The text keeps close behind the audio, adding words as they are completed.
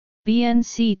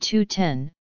BNC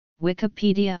 210,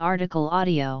 Wikipedia article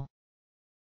audio.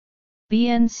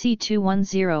 BNC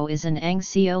 210 is an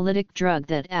anxiolytic drug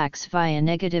that acts via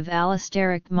negative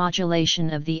allosteric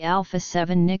modulation of the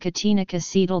alpha-7 nicotinic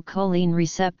acetylcholine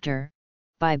receptor,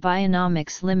 by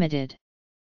Bionomics Limited.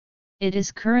 It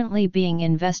is currently being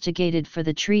investigated for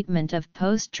the treatment of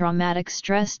post-traumatic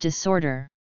stress disorder.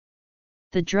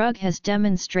 The drug has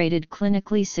demonstrated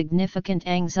clinically significant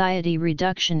anxiety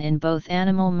reduction in both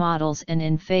animal models and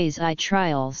in phase I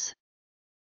trials.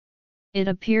 It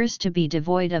appears to be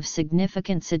devoid of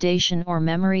significant sedation or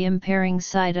memory-impairing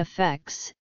side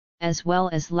effects, as well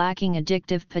as lacking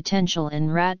addictive potential in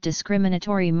rat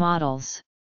discriminatory models.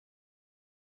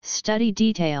 Study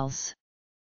details.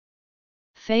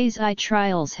 Phase I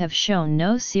trials have shown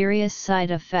no serious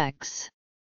side effects.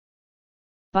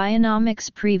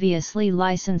 Bionomics previously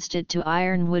licensed it to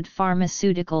Ironwood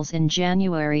Pharmaceuticals in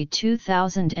January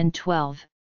 2012,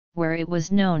 where it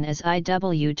was known as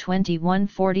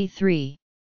IW2143.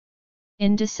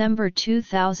 In December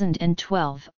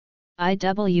 2012,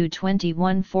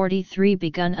 IW2143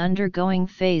 began undergoing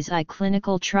phase I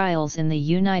clinical trials in the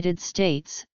United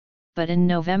States, but in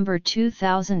November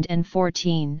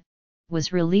 2014,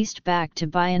 was released back to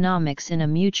Bionomics in a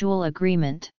mutual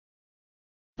agreement.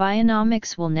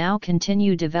 Bionomics will now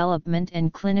continue development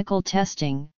and clinical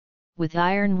testing, with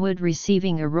Ironwood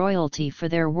receiving a royalty for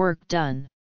their work done.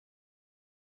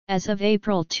 As of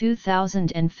April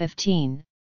 2015,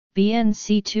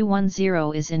 BNC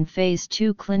 210 is in Phase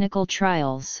 2 clinical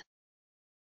trials.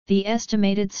 The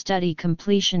estimated study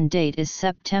completion date is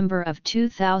September of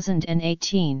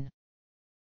 2018.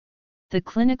 The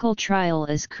clinical trial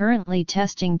is currently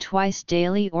testing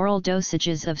twice-daily oral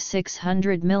dosages of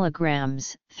 600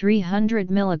 mg, 300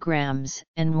 mg,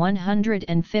 and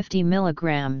 150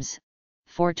 mg,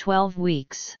 for 12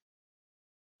 weeks.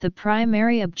 The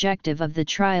primary objective of the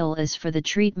trial is for the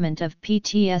treatment of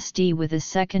PTSD, with a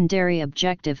secondary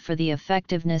objective for the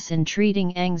effectiveness in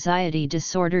treating anxiety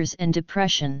disorders and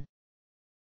depression.